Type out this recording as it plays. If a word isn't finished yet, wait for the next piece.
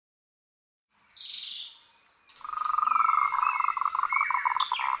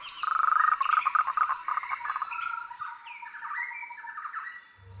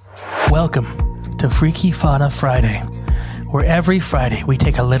Welcome to Freaky Fauna Friday, where every Friday we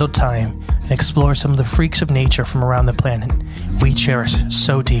take a little time and explore some of the freaks of nature from around the planet we cherish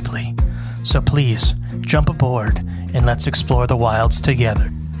so deeply. So please, jump aboard and let's explore the wilds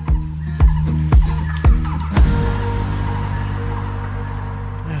together.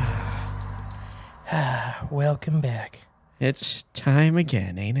 Welcome back. It's time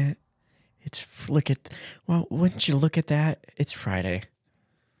again, ain't it? Well, wouldn't you look at that? It's Friday.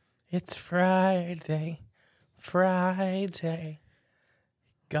 It's Friday.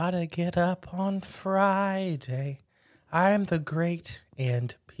 Gotta get up on Friday. I'm the great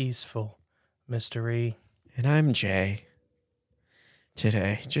and peaceful mystery. And I'm Jay.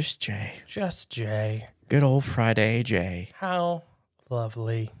 Today, just Jay. Just Jay. Good old Friday, Jay. How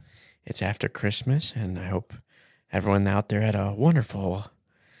lovely. It's after Christmas, and I hope everyone out there had a wonderful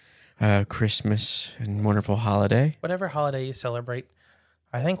Christmas and wonderful holiday. Whatever holiday you celebrate.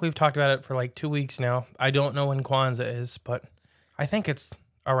 I think we've talked about it for like 2 weeks now. I don't know when Kwanzaa is, but I think it's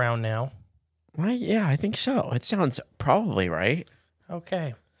around now. Well, yeah, I think so. It sounds probably right.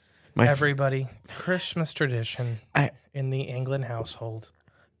 Okay. Everybody, Christmas tradition in the England household.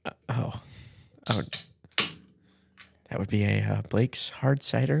 Oh. That would be a Blake's hard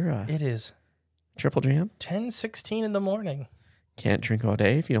cider. It is. Triple jam. 10:16 in the morning. Can't drink all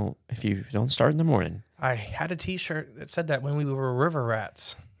day if you don't start in the morning. I had a T-shirt that said that when we were river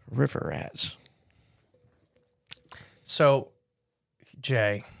rats. River rats. So,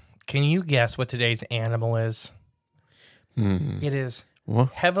 Jay, can you guess what today's animal is? It is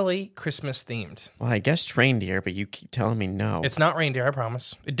heavily Christmas themed. Well, I guessed reindeer, but you keep telling me no. It's not reindeer, I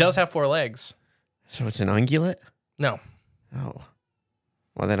promise. It does have 4 legs. So it's an ungulate? No. Oh.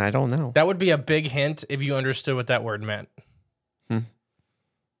 Well, then I don't know. That would be a big hint if you understood what that word meant.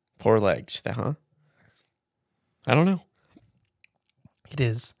 4 legs, huh? I don't know. It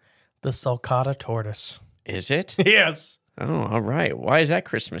is the Sulcata Tortoise. Is it? Yes. Oh, all right. Why is that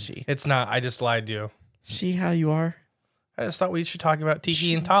Christmassy? It's not. I just lied to you. See how you are? I just thought we should talk about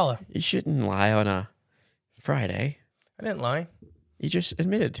Tiki and Tala. You shouldn't lie on a Friday. I didn't lie. You just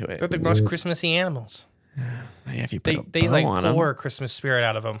admitted to it. They're the most Christmassy animals. Yeah, if you put They like on pour Christmas spirit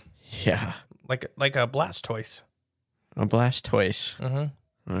out of them. Yeah. Like a Blastoise. A Blastoise. Mm-hmm.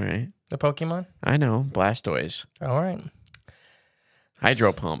 All right. The Pokemon? I know. Blastoise. All right.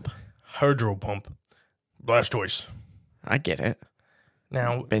 Hydro Pump. Blastoise. I get it.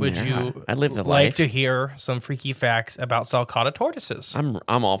 Now, Been would there. you I live the like life. to hear some freaky facts about Sulcata tortoises?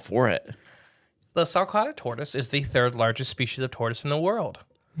 I'm all for it. The Sulcata tortoise is the 3rd largest species of tortoise in the world.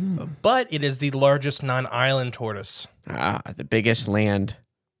 But it is the largest non-island tortoise. The biggest mainland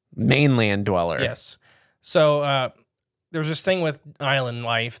dweller. Yes. So there's this thing with island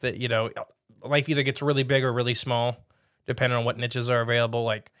life that, life either gets really big or really small, depending on what niches are available.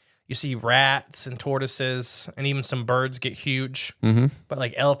 Like you see rats and tortoises and even some birds get huge. Mm-hmm. But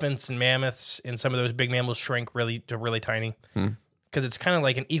like elephants and mammoths and some of those big mammals shrink to really tiny. Because it's kind of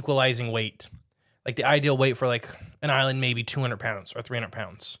like an equalizing weight. Like the ideal weight for like an island, maybe 200 pounds or 300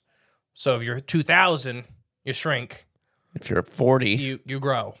 pounds. So if you're 2,000, you shrink. If you're 40, you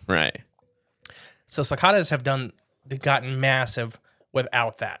grow. Right. So sulcatas have gotten massive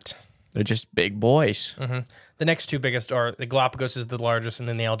without that. They're just big boys. Mm-hmm. The next 2 biggest are the Galapagos is the largest, and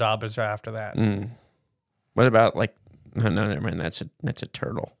then the Aldabas are after that. What about no, never mind. That's a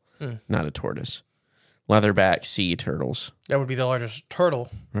turtle, not a tortoise. Leatherback sea turtles. That would be the largest turtle.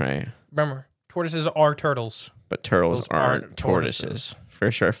 Right. Remember, tortoises are turtles. But turtles aren't tortoises.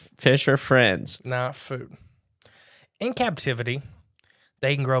 For sure. Fish are friends. Not food. In captivity,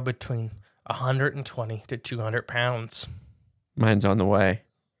 they can grow between 120 to 200 pounds. Mine's on the way.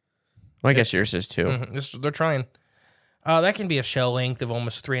 Well, I guess yours is too. Mm-hmm. They're trying. That can be a shell length of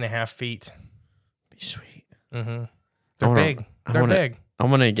almost 3.5 feet. Be sweet. Mm-hmm. They're big. They're big. I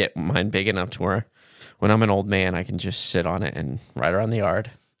want to get mine big enough to where when I'm an old man, I can just sit on it and ride around the yard.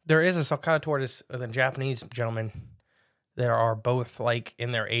 There is a Sulcata tortoise with a Japanese gentleman that are both like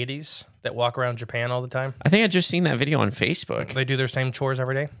in their 80s that walk around Japan all the time. I think I just seen that video on Facebook. They do their same chores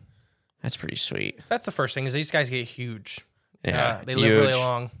every day. That's pretty sweet. That's the first thing is these guys get huge. Yeah, they live really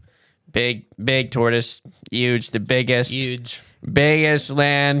long. Big tortoise, huge, the biggest, biggest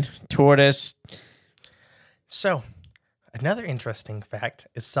land tortoise. So, another interesting fact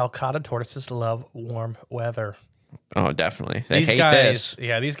is Sulcata tortoises love warm weather. Oh, definitely. They hate this. this.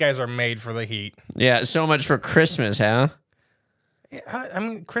 Yeah, these guys are made for the heat. Yeah, so much for Christmas, huh? Yeah, I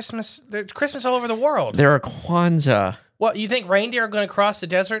mean, there's Christmas all over the world. There are Kwanzaa. What, you think reindeer are going to cross the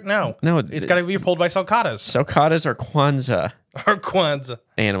desert? No. It's got to be pulled by sulcatas. Sulcatas are Kwanzaa. Or Kwanzaa.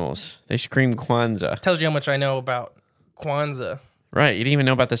 Animals. They scream Kwanzaa. Tells you how much I know about Kwanzaa. Right. You didn't even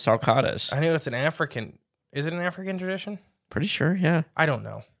know about the sulcatas. I know it's an African. Is it an African tradition? Pretty sure, yeah. I don't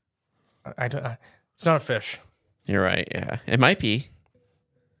know. I don't. It's not a fish. You're right, yeah. It might be.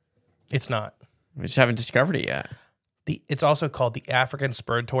 It's not. We just haven't discovered it yet. It's also called the African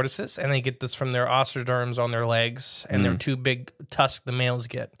spurred tortoises, and they get this from their osteoderms on their legs and their two big tusks the males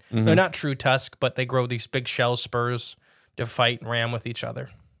get. They're not true tusk, but they grow these big shell spurs to fight and ram with each other.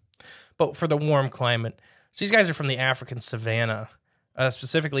 But for the warm climate, so these guys are from the African savanna,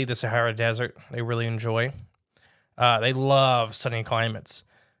 specifically the Sahara Desert. They really enjoy. They love sunny climates.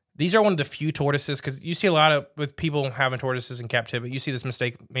 These are one of the few tortoises, because you see a lot of, with people having tortoises in captivity, you see this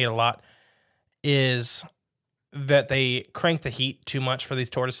mistake made a lot, is that they crank the heat too much for these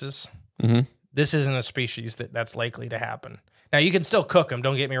tortoises. This isn't a species that's likely to happen. Now, you can still cook them,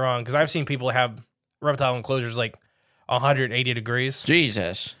 don't get me wrong, because I've seen people have reptile enclosures like 180 degrees.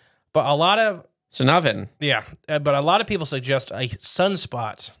 Jesus. But a lot of... It's an oven. Yeah, but a lot of people suggest a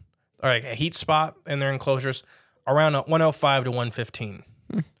sunspot, or like a heat spot in their enclosures around 105 to 115.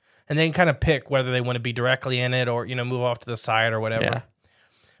 And they can kind of pick whether they want to be directly in it or, move off to the side or whatever. Yeah.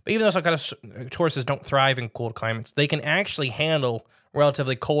 But even though Sulcata tortoises don't thrive in cold climates, they can actually handle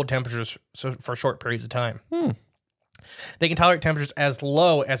relatively cold temperatures for short periods of time. They can tolerate temperatures as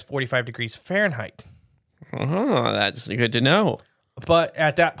low as 45 degrees Fahrenheit. Oh, that's good to know. But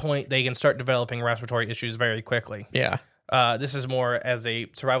at that point, they can start developing respiratory issues very quickly. Yeah. This is more as a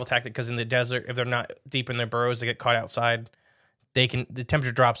survival tactic because in the desert, if they're not deep in their burrows, they get caught outside. The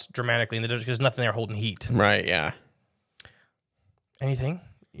temperature drops dramatically in the desert because there's nothing there holding heat. Right, yeah. Anything?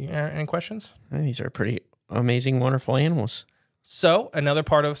 Any questions? These are pretty amazing, wonderful animals. So another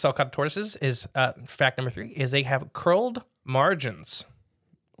part of Sulcata tortoises is, fact number 3, is they have curled margins.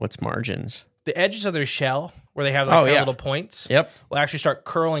 What's margins? The edges of their shell, where they have little points, will actually start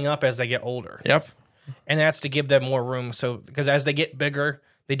curling up as they get older. Yep. And that's to give them more room. So, because as they get bigger,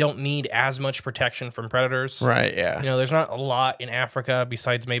 they don't need as much protection from predators. Right, yeah. There's not a lot in Africa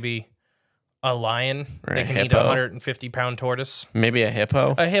besides maybe a lion. Right, they can eat a 150-pound tortoise. Maybe a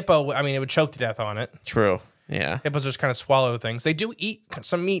hippo? A hippo, it would choke to death on it. True, yeah. Hippos just kind of swallow things. They do eat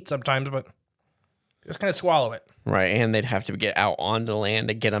some meat sometimes, but just kind of swallow it. Right, and they'd have to get out onto land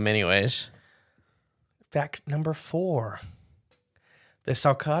to get them anyways. Fact number 4. The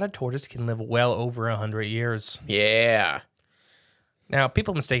Sulcata tortoise can live well over 100 years. Yeah. Now,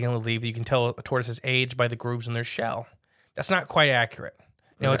 people mistakenly believe that you can tell a tortoise's age by the grooves in their shell. That's not quite accurate.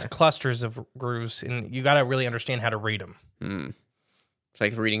 It's clusters of grooves, and you got to really understand how to read them. It's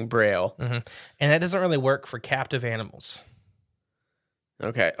like reading Braille. And that doesn't really work for captive animals.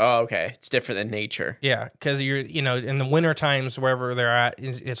 Okay. Oh, okay. It's different than nature. Yeah, because you're, in the winter times, wherever they're at,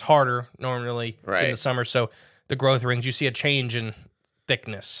 it's harder normally in the summer. So the growth rings, you see a change in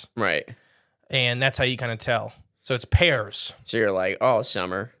thickness. Right. And that's how you kind of tell. So it's pairs. So you're like,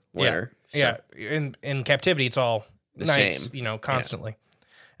 summer, winter. Yeah. In captivity, it's all the nice, same. constantly.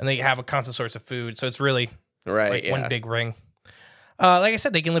 And they have a constant source of food. So it's really one big ring. Like I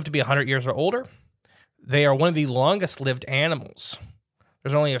said, they can live to be 100 years or older. They are one of the longest lived animals.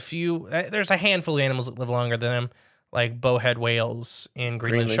 There's only there's a handful of animals that live longer than them, like bowhead whales and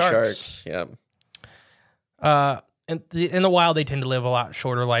Greenland sharks. Yep. In the wild, they tend to live a lot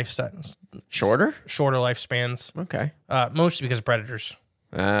shorter lifespans. Shorter? Shorter lifespans. Okay. Mostly because of predators.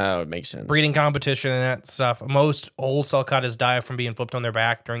 Oh, it makes sense. Breeding competition and that stuff. Most old sulcatas die from being flipped on their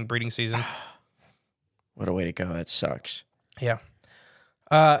back during breeding season. What a way to go. That sucks. Yeah.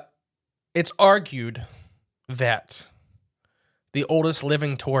 It's argued that the oldest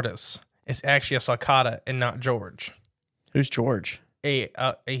living tortoise is actually a sulcata and not George. Who's George? He's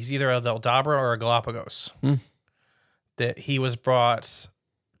either a Aldabra or a Galapagos. That he was brought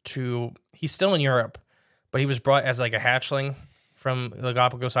to... He's still in Europe, but he was brought as like a hatchling from the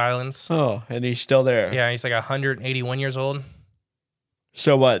Galapagos Islands. Oh, and he's still there. Yeah, he's like 181 years old.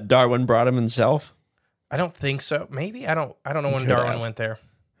 So what? Darwin brought him himself? I don't think so. Maybe I don't know when Darwin went there.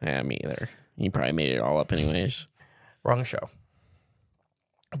 Yeah, me either. He probably made it all up anyways. Wrong show.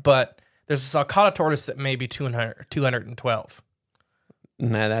 But there's a Sulcata tortoise that may be 212.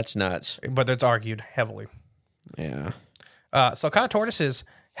 Nah, that's nuts. But that's argued heavily. Yeah. Sulcata tortoises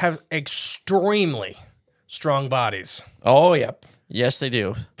have extremely strong bodies. Oh, yep. Yes, they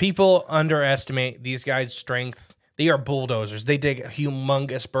do. People underestimate these guys' strength. They are bulldozers. They dig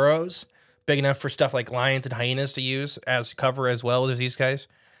humongous burrows, big enough for stuff like lions and hyenas to use as cover as well as these guys.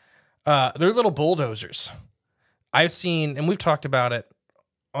 They're little bulldozers. I've seen, and we've talked about it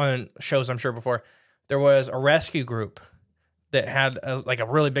on shows I'm sure before, there was a rescue group that had a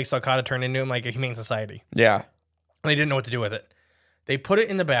really big sulcata turned into him, like a humane society. Yeah. And they didn't know what to do with it. They put it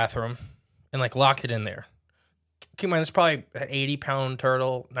in the bathroom and locked it in there. keep in mind, it's probably an 80-pound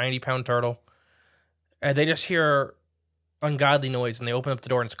turtle, 90-pound turtle. And they just hear ungodly noise, and they open up the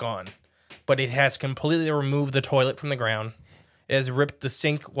door, and it's gone. But it has completely removed the toilet from the ground. It has ripped the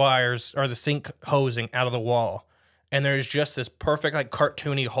sink wires, or the sink hosing out of the wall. And there's just this perfect, like,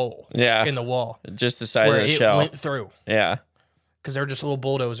 cartoony hole in the wall. Just the side of the shell. Where it went through. Yeah. Because they were just little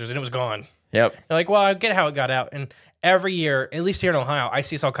bulldozers, and it was gone. Yep. They're like, well, I get how it got out. And every year, at least here in Ohio, I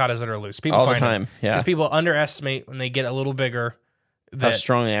see sulcatas that are loose. People all the find time. them. Yeah. Because people underestimate when they get a little bigger. How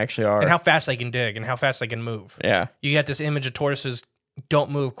strong they actually are. And how fast they can dig and how fast they can move. Yeah. You get this image of tortoises don't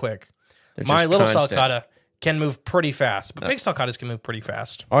move quick. They're My little constant. sulcata can move pretty fast, but big sulcatas can move pretty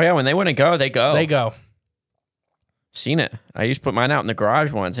fast. Oh, yeah. When they want to go, they go. They go. Seen it. I used to put mine out in the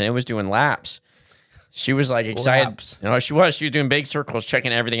garage once, and it was doing laps. She was like excited. Laps. You know, she was doing big circles,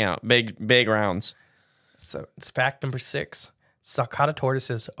 checking everything out. Big rounds. So it's fact number 6. Sulcata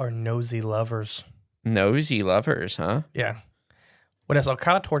tortoises are nosy lovers. Nosy lovers, huh? Yeah. When a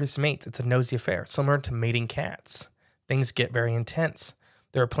sulcata tortoise mates, it's a nosy affair, similar to mating cats. Things get very intense.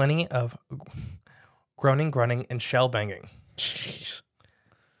 There are plenty of groaning, grunting, and shell banging. Jeez.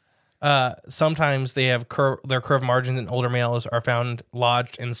 Sometimes they have their curved margins, and older males are found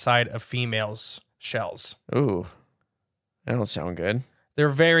lodged inside of females' shells. Ooh. That don't sound good. They're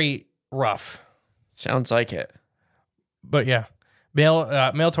very rough. Sounds like it. But yeah,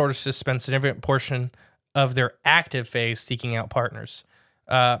 male tortoises spend a significant portion of their active phase seeking out partners.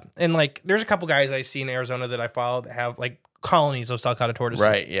 And like, there's a couple guys I see in Arizona that I follow that have like colonies of sulcata tortoises.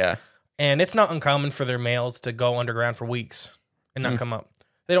 Right, yeah. And it's not uncommon for their males to go underground for weeks and not come up.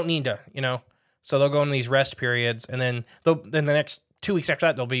 They don't need to, you know. So they'll go in these rest periods, and then the next 2 weeks after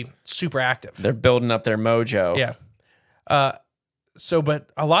that, they'll be super active. They're building up their mojo. Yeah.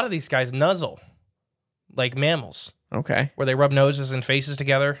 But a lot of these guys nuzzle like mammals. Okay. Where they rub noses and faces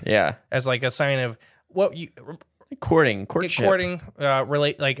together. Yeah. As like a sign of what you courtship.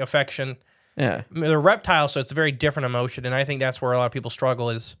 Relate like affection. Yeah. They're reptiles, so it's a very different emotion, and I think that's where a lot of people struggle.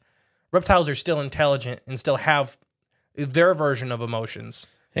 Is reptiles are still intelligent and still have their version of emotions.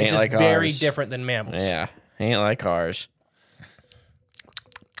 Ain't it's just like very ours. different than mammals. Yeah. Ain't like ours.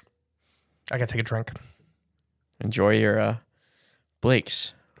 I gotta take a drink. Enjoy your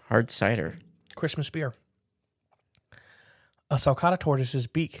Blake's hard cider. Christmas beer. A sulcata tortoise's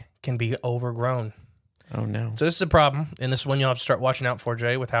beak can be overgrown. Oh, no. So this is a problem, and this is one you'll have to start watching out for,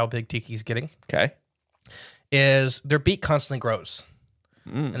 Jay, with how big Tiki's getting. Okay. Is their beak constantly grows.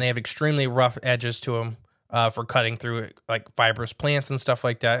 And they have extremely rough edges to them for cutting through like fibrous plants and stuff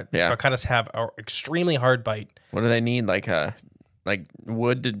like that. Yeah. Sulcatas have an extremely hard bite. What do they need? Like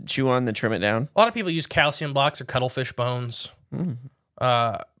wood to chew on to trim it down? A lot of people use calcium blocks or cuttlefish bones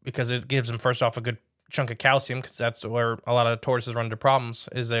because it gives them, first off, a good chunk of calcium, because that's where a lot of tortoises run into problems,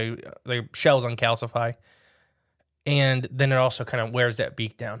 is their shells uncalcify. And then it also kind of wears that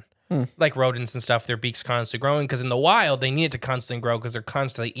beak down. Like rodents and stuff, their beak's constantly growing, because in the wild, they need it to constantly grow because they're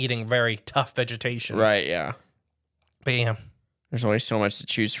constantly eating very tough vegetation. Right, yeah. But yeah. There's only so much to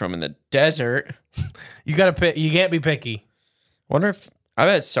choose from in the desert. You gotta pick. You can't be picky. Wonder if, I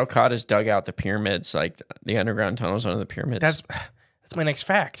bet sulcatas dug out the pyramids, like the underground tunnels under the pyramids. That's my next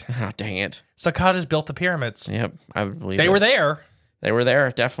fact. Oh, dang it. Sulcatas built the pyramids. Yep, I would believe They were there. They were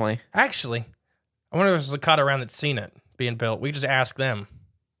there, definitely. Actually, I wonder if there's a sulcata around that's seen it being built. We could just ask them.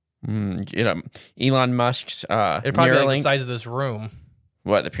 Elon Musk's It'd probably be like the Neuralink. size of this room.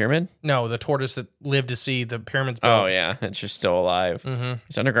 What, the pyramid? No, the tortoise that lived to see the pyramids built. Oh, yeah. It's just still alive.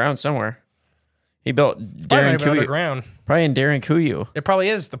 It's underground somewhere. He built Probably Darren not even Kuyu. underground. Probably in Darren Kuyu. It probably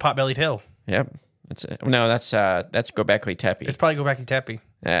is the pot-bellied hill. Yep. That's it. No, that's Göbekli Tepe. It's probably Göbekli Tepe.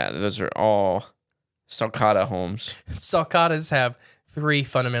 Yeah, those are all sulcata homes. Sulcatas have 3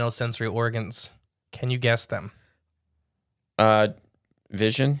 fundamental sensory organs. Can you guess them?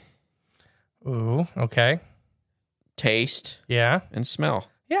 Vision, Ooh, okay. taste, Yeah. and smell.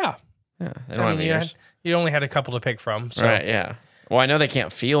 Yeah. Yeah, they don't have ears. You only had a couple to pick from. So. Right, yeah. Well, I know they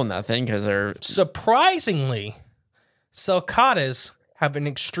can't feel nothing because they're... Surprisingly, sulcatas have an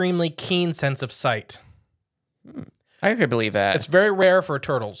extremely keen sense of sight. I could believe that. It's very rare for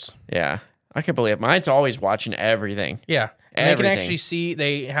turtles. Yeah, I could believe it. Mine's always watching everything. Yeah. And they can Everything. actually see,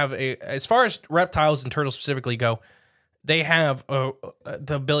 they have as far as reptiles and turtles specifically go, they have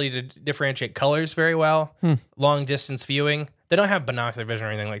the ability to differentiate colors very well, long distance viewing. They don't have binocular vision or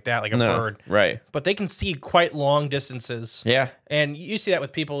anything like that, like a bird. Right. But they can see quite long distances. Yeah. And you see that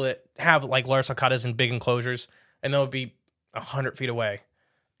with people that have like large sulcatas in big enclosures, and they'll be 100 feet away.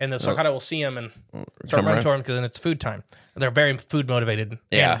 And the sulcata will see them and start running toward them because then it's food time. They're very food motivated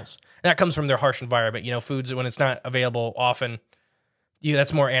animals. And that comes from their harsh environment. You know, foods, when it's not available often,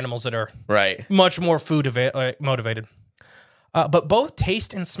 that's more animals that are Right. much more food motivated. But both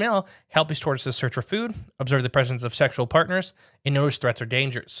taste and smell help these tortoises search for food, observe the presence of sexual partners, and notice threats or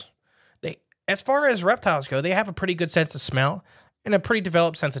dangers. As far as reptiles go, they have a pretty good sense of smell and a pretty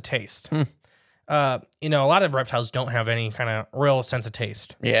developed sense of taste. A lot of reptiles don't have any kind of real sense of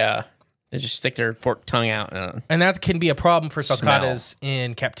taste. Yeah. They just stick their forked tongue out. And that can be a problem for sulcatas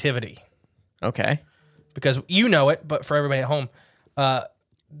in captivity. Okay. Because you know it, but for everybody at home,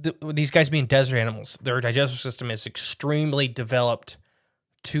 these guys being desert animals, their digestive system is extremely developed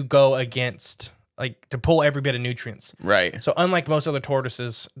to go against, to pull every bit of nutrients. Right. So unlike most other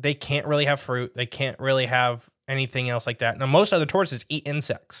tortoises, they can't really have fruit. They can't really have anything else like that. Now, most other tortoises eat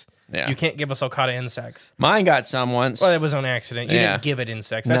insects. Yeah. You can't give a sulcata insects. Mine got some once. Well, it was on accident. You didn't give it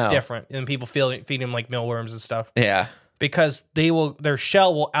insects. That's different. And people feed them like mealworms and stuff. Yeah. Because their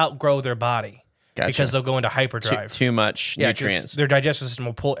shell will outgrow their body. Gotcha. Because they'll go into hyperdrive. Too much nutrients. Their digestive system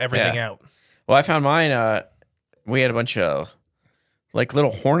will pull everything out. Well, I found mine. We had a bunch of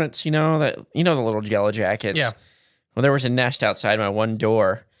little hornets. The little yellow jackets. Yeah. Well, there was a nest outside my one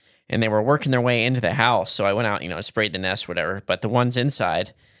door, and they were working their way into the house. So I went out, sprayed the nest, whatever. But the ones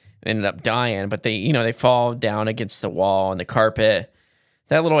inside ended up dying. But they fall down against the wall and the carpet.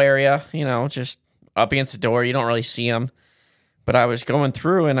 That little area, just up against the door. You don't really see them. But I was going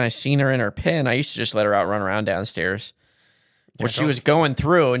through and I seen her in her pen. I used to just let her out run around downstairs. Well, she was going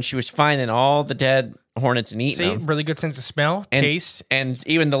through and she was finding all the dead hornets and eating them. Really good sense of smell, taste. And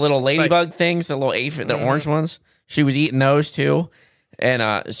even the little ladybug things, the little aphid, the orange ones, she was eating those too. And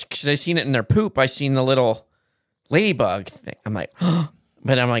because I seen it in their poop, I seen the little ladybug thing. I'm like,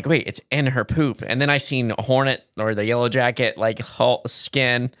 but I'm like, wait, it's in her poop. And then I seen a hornet or the yellow jacket, whole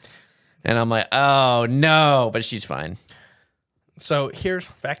skin. And I'm like, oh no, but she's fine. So here's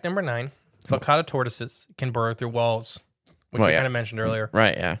fact number 9. Sulcata tortoises can burrow through walls, which I kind of mentioned earlier.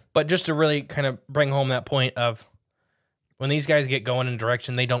 Right, yeah. But just to really kind of bring home that point of when these guys get going in a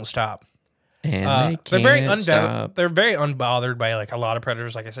direction, they don't stop. And they're very unbothered by a lot of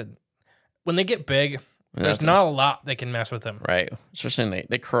predators. Like I said, when they get big, there's not a lot that can mess with them. Right. Especially when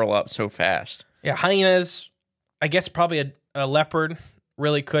they curl up so fast. Yeah, hyenas, I guess probably a leopard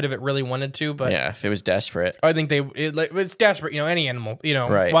really could if it really wanted to, but yeah, if it was desperate. I think it's desperate. Any animal,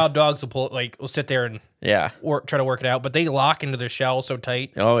 right. Wild dogs will sit there and try to work it out, but they lock into their shell so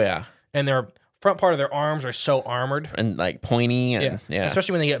tight. Oh yeah, and their front part of their arms are so armored and pointy. And, yeah,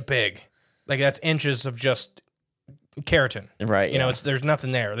 especially when they get big, that's inches of just keratin. Right. There's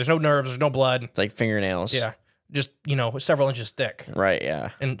nothing there. There's no nerves. There's no blood. It's like fingernails. Yeah, just several inches thick. Right. Yeah,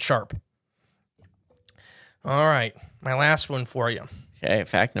 and sharp. All right, my last one for you. Okay,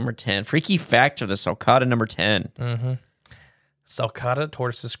 fact number 10. Freaky fact of the sulcata number 10. Mm-hmm. Sulcata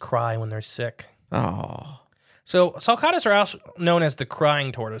tortoises cry when they're sick. Oh. So sulcatas are also known as the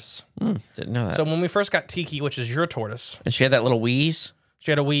crying tortoise. Didn't know that. So when we first got Tiki, which is your tortoise. And she had that little wheeze? She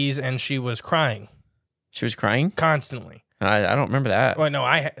had a wheeze and she was crying. She was crying? Constantly. I don't remember that. Well, no,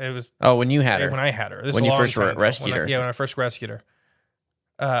 it was... Oh, when you had her. When I had her. This when you first rescued her. When I first rescued her.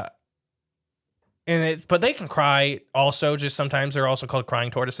 But they can cry also. Just sometimes they're also called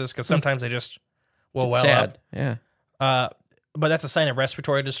crying tortoises because sometimes they just will well sad. Up. Yeah. But that's a sign of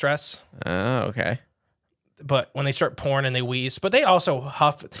respiratory distress. Oh, okay. But when they start pouring and they wheeze, but they also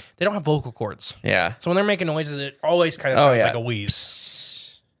huff. They don't have vocal cords. Yeah. So when they're making noises, it always kind of sounds like a wheeze.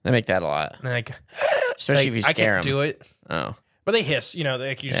 Psst. They make that a lot. And especially if you scare them. I can't do it. Oh. But they hiss.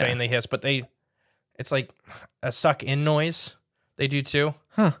 Like you're saying, they hiss. But it's like a suck in noise. They do too.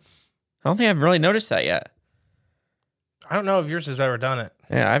 Huh. I don't think I've really noticed that yet. I don't know if yours has ever done it.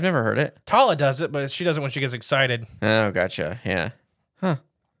 Yeah, I've never heard it. Tala does it, but she does it when she gets excited. Oh, gotcha. Yeah. Huh.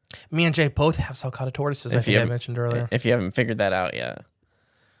 Me and Jay both have sulcata tortoises, I think I mentioned earlier. If you haven't figured that out yet.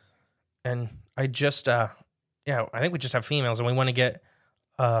 And I just, I think we just have females, and we want to get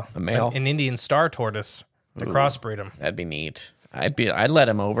a male, an Indian star tortoise to crossbreed them. That'd be neat. I'd let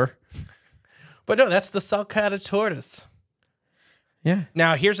him over. But no, that's the sulcata tortoise. Yeah.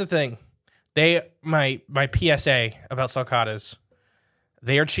 Now here's the thing, my PSA about sulcatas,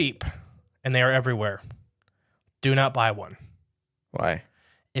 they are cheap, and they are everywhere. Do not buy one. Why?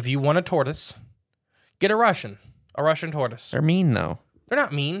 If you want a tortoise, get a Russian tortoise. They're mean though. They're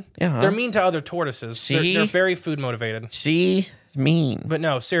not mean. Yeah. They're mean to other tortoises. See? They're very food motivated. See? Mean. But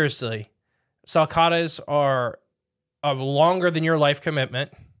no, seriously. Sulcatas are longer than your life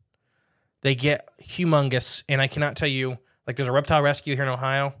commitment. They get humongous. And I cannot tell you, there's a reptile rescue here in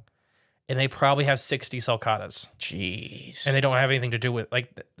Ohio, and they probably have 60 sulcatas. Jeez. And they don't have anything to do with,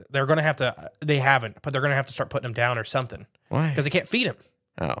 they're going to have to, they haven't, but they're going to have to start putting them down or something. Why? Because they can't feed them.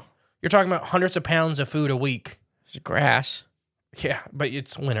 Oh. You're talking about hundreds of pounds of food a week. It's grass. Yeah, but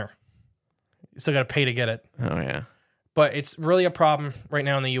it's winter. You still got to pay to get it. Oh, yeah. But it's really a problem right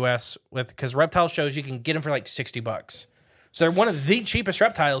now in the U.S. because reptile shows, you can get them for like $60. So they're one of the cheapest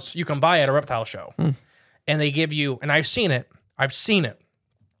reptiles you can buy at a reptile show. And they give you, and I've seen it,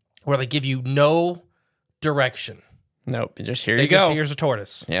 where they give you no direction. Nope, just here you go. Here's a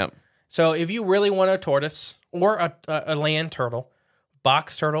tortoise. Yep. So if you really want a tortoise or a land turtle,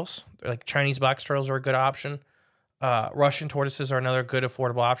 box turtles, like Chinese box turtles are a good option. Russian tortoises are another good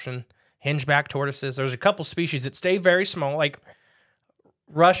affordable option. Hingeback tortoises. There's a couple species that stay very small, like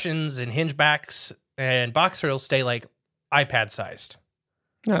Russians and hingebacks and box turtles stay like iPad sized.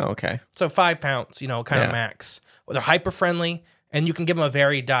 Oh, okay. So 5 pounds, kind of max. Well, they're hyper friendly, and you can give them a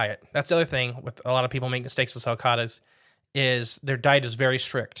varied diet. That's the other thing with a lot of people make mistakes with sulcatas is their diet is very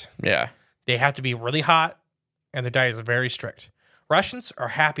strict. Yeah. They have to be really hot, and their diet is very strict. Russians are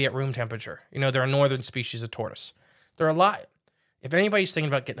happy at room temperature. They're a northern species of tortoise. They're a lot. If anybody's thinking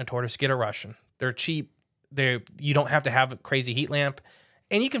about getting a tortoise, get a Russian. They're cheap. You don't have to have a crazy heat lamp.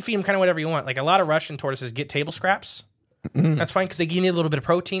 And you can feed them kind of whatever you want. Like a lot of Russian tortoises get table scraps. That's fine because you need a little bit of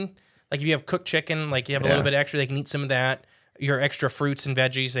protein. Like if you have cooked chicken, like you have a little bit extra, they can eat some of that. Your extra fruits and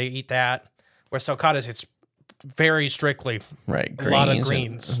veggies, they eat that. Where sulcatas, it's very strictly a lot of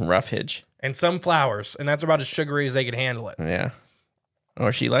greens. And roughage. And some flowers. And that's about as sugary as they can handle it. Yeah.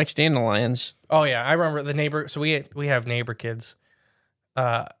 Or she likes dandelions. Oh, yeah. I remember the neighbor. So we have neighbor kids.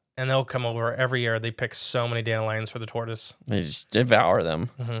 And they'll come over every year. They pick so many dandelions for the tortoise. They just devour them.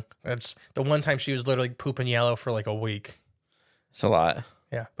 That's the one time she was literally pooping yellow for like a week. It's a lot.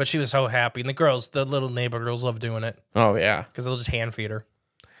 Yeah, but she was so happy. And the little neighbor girls love doing it. Oh, yeah. Because they'll just hand feed her.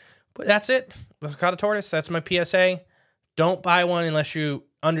 But that's it. The Sulcata tortoise, that's my PSA. Don't buy one unless you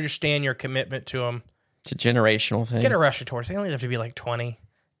understand your commitment to them. It's a generational thing. Get a Russian tortoise. They only have to be like 20,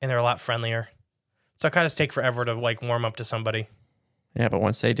 and they're a lot friendlier. Sulcatas take forever to like warm up to somebody. Yeah, but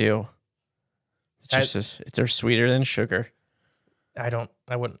once they do, they're sweeter than sugar. I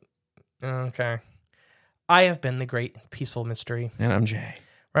wouldn't. Okay. I have been the great peaceful mystery. And I'm Jay.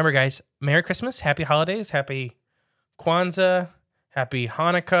 Remember, guys, Merry Christmas, Happy Holidays, Happy Kwanzaa, Happy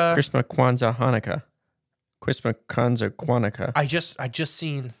Hanukkah. Christmas, Kwanzaa, Hanukkah. Christmas, Kwanzaa, Kwanzaa. I just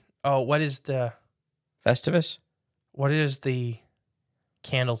seen, what is the... Festivus? What is the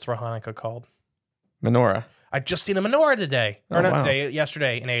candles for Hanukkah called? Menorah. I just seen a menorah today. Or not today,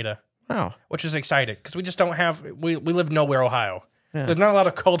 yesterday in Ada. Wow. Which is excited because we just don't have, we live nowhere, Ohio. Yeah. There's not a lot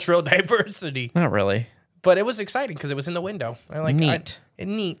of cultural diversity. Not really. But it was exciting because it was in the window. I like neat.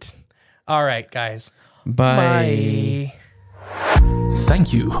 Neat. All right, guys. Bye.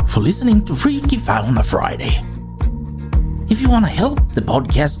 Thank you for listening to Freaky Fauna Friday. If you want to help the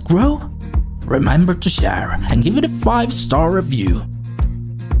podcast grow, remember to share and give it a 5-star review.